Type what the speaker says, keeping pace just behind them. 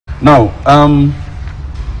Now,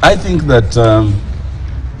 I think that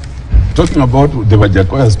talking about the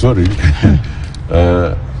Wajackoya story,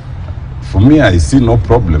 for me, I see no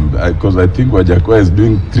problem because I think Wajackoya is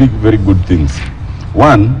doing 3 very good things.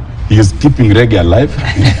 One, he is keeping reggae alive,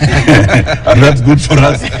 and that's good for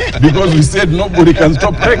us because we said nobody can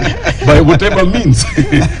stop reggae by whatever means.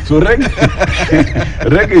 So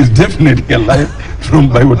reggae is definitely alive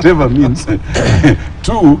by whatever means.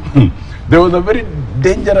 2, there was a very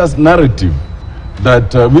dangerous narrative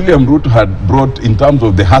that William Ruto had brought in terms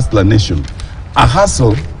of the hustler nation, a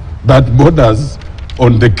hustle that borders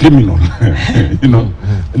on the criminal, you know,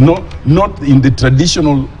 not in the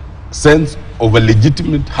traditional sense of a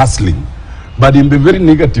legitimate hustling, but in the very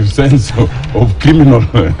negative sense of criminal.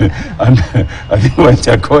 And I think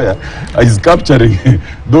Wajackoya is capturing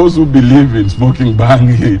those who believe in smoking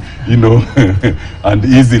bang, you know, and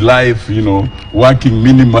easy life, you know, working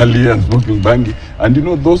minimally and smoking bang. And you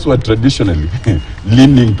know, those who are traditionally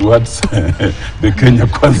leaning towards the Kenya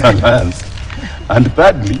Kwanza Alliance. And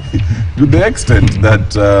thirdly, to the extent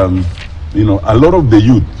that, you know, a lot of the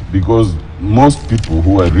youth, because most people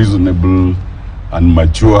who are reasonable and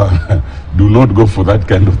mature do not go for that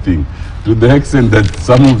kind of thing. To the extent that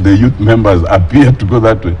some of the youth members appear to go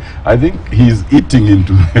that way, I think he's eating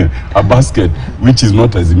into a basket which is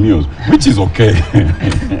not Azimio's, which is okay.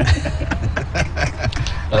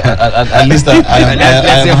 At least I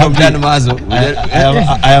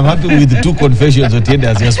am happy with 2 confessions that Otiende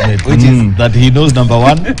has just made, which is that he knows, number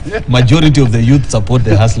 1, majority of the youth support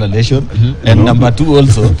the hustler nation, and number 2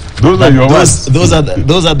 also, those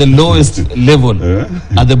are the lowest level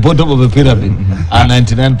at the bottom of the pyramid, and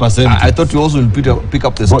 99%. I thought you also will pick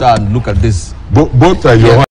up the star and look at this. Both are your